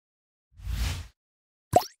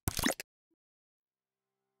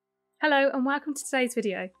Hello and welcome to today's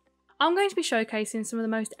video. I'm going to be showcasing some of the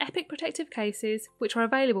most epic protective cases which are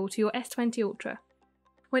available to your S20 Ultra.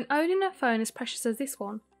 When owning a phone as precious as this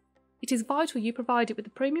one, it is vital you provide it with the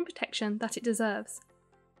premium protection that it deserves.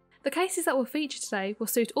 The cases that we'll feature today will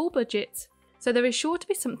suit all budgets, so there is sure to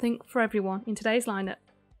be something for everyone in today's lineup.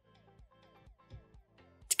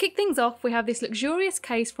 To kick things off, we have this luxurious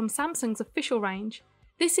case from Samsung's official range.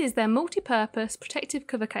 This is their multi-purpose protective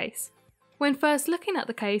cover case. When first looking at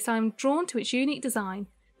the case, I am drawn to its unique design.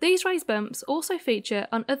 These raised bumps also feature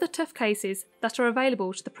on other tough cases that are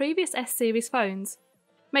available to the previous S series phones,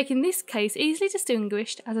 making this case easily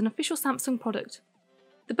distinguished as an official Samsung product.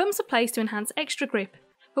 The bumps are placed to enhance extra grip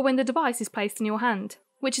for when the device is placed in your hand,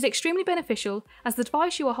 which is extremely beneficial as the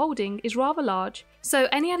device you are holding is rather large, so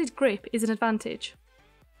any added grip is an advantage.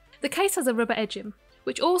 The case has a rubber edging,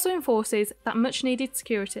 which also enforces that much needed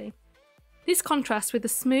security. This contrasts with the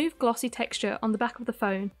smooth glossy texture on the back of the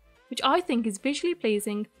phone, which I think is visually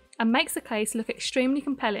pleasing and makes the case look extremely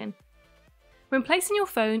compelling. When placing your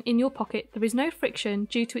phone in your pocket, there is no friction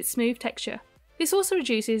due to its smooth texture. This also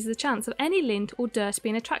reduces the chance of any lint or dirt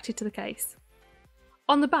being attracted to the case.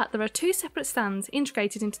 On the back there are two separate stands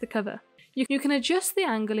integrated into the cover. You can adjust the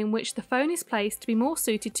angle in which the phone is placed to be more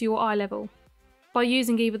suited to your eye level, by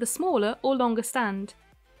using either the smaller or longer stand,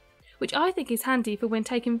 which I think is handy for when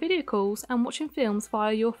taking video calls and watching films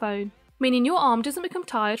via your phone, meaning your arm doesn't become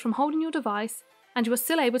tired from holding your device and you are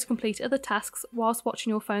still able to complete other tasks whilst watching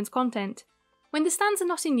your phone's content. When the stands are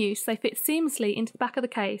not in use, they fit seamlessly into the back of the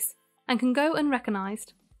case and can go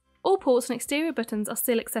unrecognised. All ports and exterior buttons are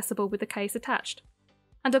still accessible with the case attached,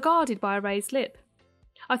 and are guarded by a raised lip.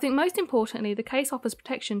 I think most importantly, the case offers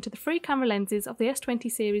protection to the 3 camera lenses of the S20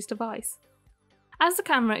 series device. As the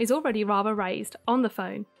camera is already rather raised on the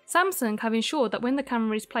phone, Samsung have ensured that when the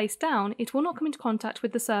camera is placed down, it will not come into contact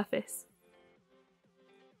with the surface.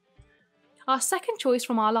 Our second choice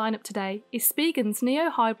from our lineup today is Spigen's Neo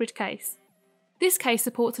Hybrid case. This case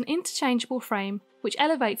supports an interchangeable frame which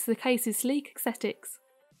elevates the case's sleek aesthetics,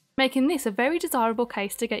 making this a very desirable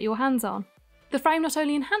case to get your hands on. The frame not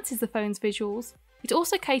only enhances the phone's visuals, it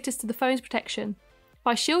also caters to the phone's protection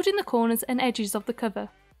by shielding the corners and edges of the cover.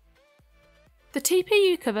 The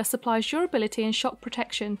TPU cover supplies durability and shock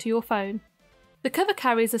protection to your phone. The cover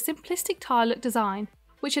carries a simplistic tile-look design,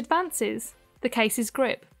 which advances the case's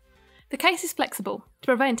grip. The case is flexible to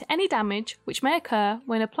prevent any damage which may occur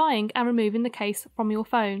when applying and removing the case from your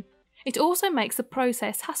phone. It also makes the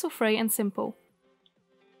process hassle-free and simple.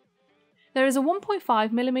 There is a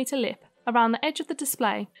 1.5mm lip around the edge of the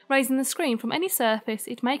display, raising the screen from any surface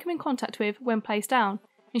it may come in contact with when placed down,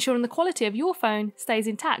 ensuring the quality of your phone stays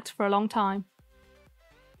intact for a long time.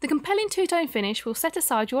 The compelling two-tone finish will set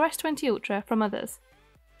aside your S20 Ultra from others.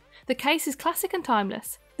 The case is classic and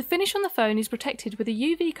timeless. The finish on the phone is protected with a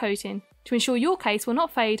UV coating to ensure your case will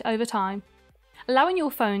not fade over time, allowing your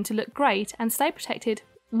phone to look great and stay protected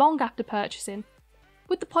long after purchasing.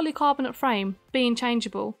 With the polycarbonate frame being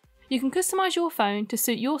changeable, you can customise your phone to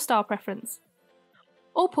suit your style preference.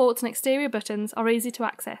 All ports and exterior buttons are easy to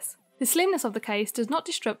access. The slimness of the case does not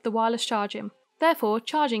disrupt the wireless charging, therefore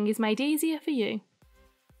charging is made easier for you.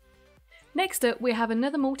 Next up, we have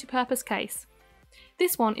another multi-purpose case.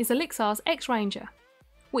 This one is Olixar's X-Ranger,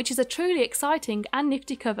 which is a truly exciting and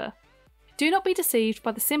nifty cover. Do not be deceived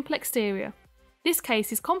by the simple exterior. This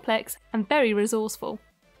case is complex and very resourceful.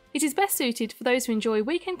 It is best suited for those who enjoy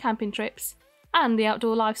weekend camping trips and the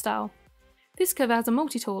outdoor lifestyle. This cover has a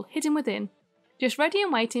multi-tool hidden within, just ready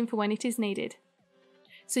and waiting for when it is needed.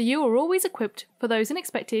 So you are always equipped for those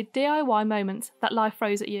unexpected DIY moments that life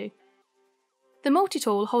throws at you. The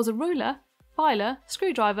multi-tool holds a ruler, filer,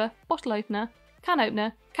 screwdriver, bottle opener, can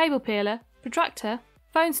opener, cable peeler, protractor,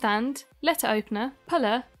 phone stand, letter opener,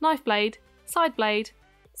 puller, knife blade, side blade,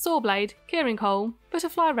 saw blade, keyring hole,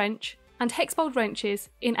 butterfly wrench, and hex bolt wrenches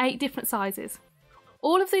in 8 different sizes.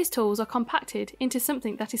 All of these tools are compacted into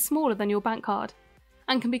something that is smaller than your bank card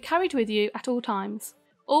and can be carried with you at all times,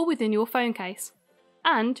 all within your phone case,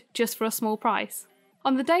 and just for a small price.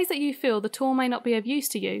 On the days that you feel the tool may not be of use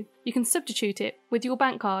to you, you can substitute it with your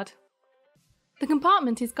bank card. The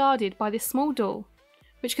compartment is guarded by this small door,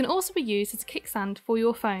 which can also be used as a kickstand for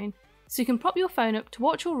your phone, so you can prop your phone up to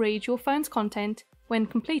watch or read your phone's content when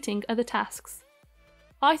completing other tasks.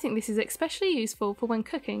 I think this is especially useful for when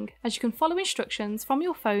cooking, as you can follow instructions from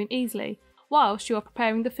your phone easily whilst you are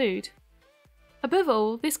preparing the food. Above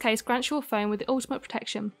all, this case grants your phone with the ultimate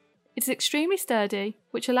protection. It is extremely sturdy,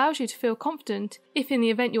 which allows you to feel confident if in the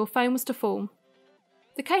event your phone was to fall.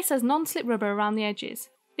 The case has non-slip rubber around the edges.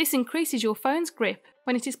 This increases your phone's grip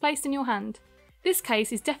when it is placed in your hand. This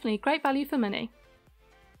case is definitely great value for money.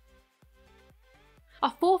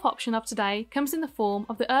 Our fourth option of today comes in the form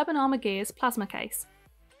of the Urban Armour Gear's plasma case.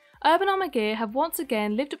 Urban Armour Gear have once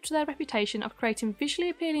again lived up to their reputation of creating visually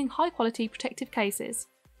appealing high-quality protective cases.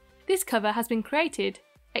 This cover has been created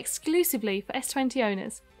exclusively for S20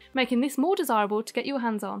 owners, making this more desirable to get your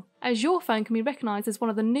hands on, as your phone can be recognised as one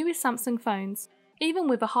of the newest Samsung phones, even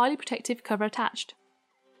with a highly protective cover attached.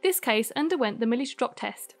 This case underwent the military drop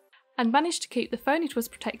test and managed to keep the phone it was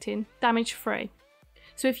protecting damage-free.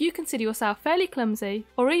 So if you consider yourself fairly clumsy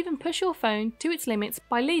or even push your phone to its limits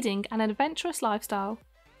by leading an adventurous lifestyle,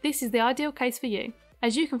 this is the ideal case for you,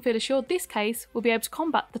 as you can feel assured this case will be able to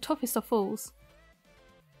combat the toughest of falls.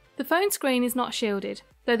 The phone screen is not shielded,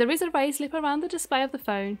 though there is a raised lip around the display of the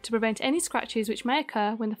phone to prevent any scratches which may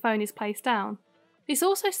occur when the phone is placed down. This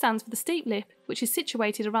also stands for the steep lip, which is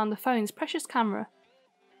situated around the phone's precious camera.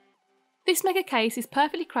 This mega case is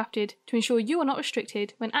perfectly crafted to ensure you are not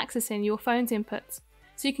restricted when accessing your phone's inputs,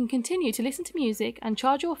 so you can continue to listen to music and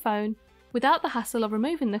charge your phone without the hassle of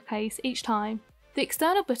removing the case each time. The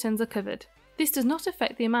external buttons are covered. This does not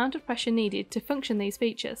affect the amount of pressure needed to function these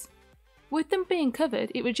features. With them being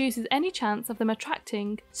covered, it reduces any chance of them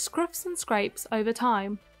attracting scruffs and scrapes over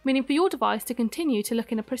time, meaning for your device to continue to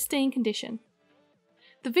look in a pristine condition.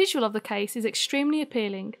 The visual of the case is extremely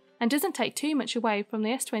appealing and doesn't take too much away from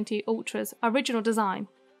the S20 Ultra's original design.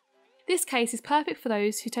 This case is perfect for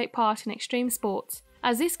those who take part in extreme sports,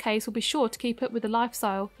 as this case will be sure to keep up with the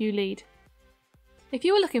lifestyle you lead. If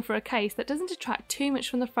you are looking for a case that doesn't detract too much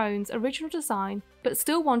from the phone's original design, but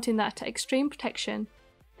still wanting that extreme protection,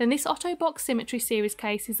 then this Otterbox Symmetry series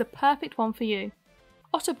case is the perfect one for you.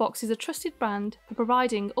 Otterbox is a trusted brand for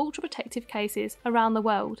providing ultra protective cases around the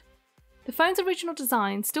world. The phone's original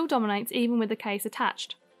design still dominates even with the case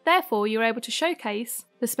attached. Therefore, you're able to showcase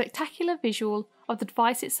the spectacular visual of the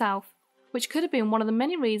device itself, which could have been one of the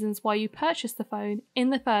many reasons why you purchased the phone in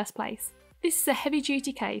the first place. This is a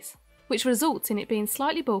heavy-duty case, which results in it being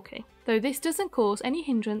slightly bulky, though this doesn't cause any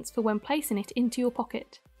hindrance for when placing it into your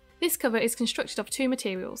pocket. This cover is constructed of two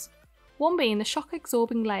materials, one being the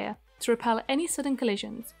shock-absorbing layer to repel any sudden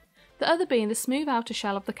collisions, the other being the smooth outer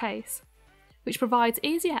shell of the case, which provides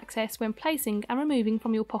easy access when placing and removing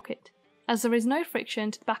from your pocket, as there is no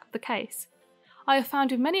friction to the back of the case. I have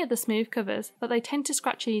found with many of the smooth covers that they tend to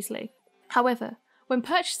scratch easily. However, when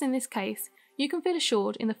purchasing this case, you can feel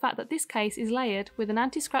assured in the fact that this case is layered with an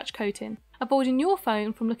anti-scratch coating, avoiding your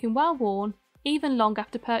phone from looking well worn even long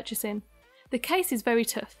after purchasing. The case is very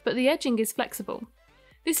tough, but the edging is flexible.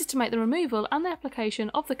 This is to make the removal and the application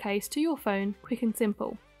of the case to your phone quick and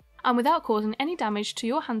simple, and without causing any damage to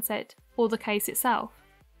your handset or the case itself.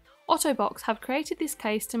 Otterbox have created this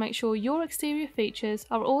case to make sure your exterior features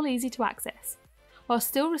are all easy to access, while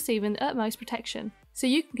still receiving the utmost protection, so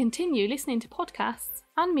you can continue listening to podcasts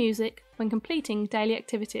and music when completing daily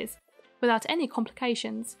activities, without any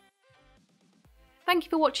complications. Thank you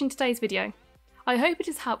for watching today's video. I hope it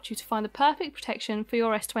has helped you to find the perfect protection for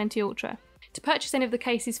your S20 Ultra. To purchase any of the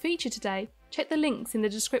cases featured today, check the links in the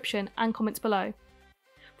description and comments below.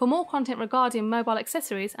 For more content regarding mobile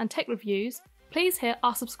accessories and tech reviews, please hit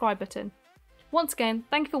our subscribe button. Once again,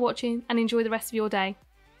 thank you for watching and enjoy the rest of your day.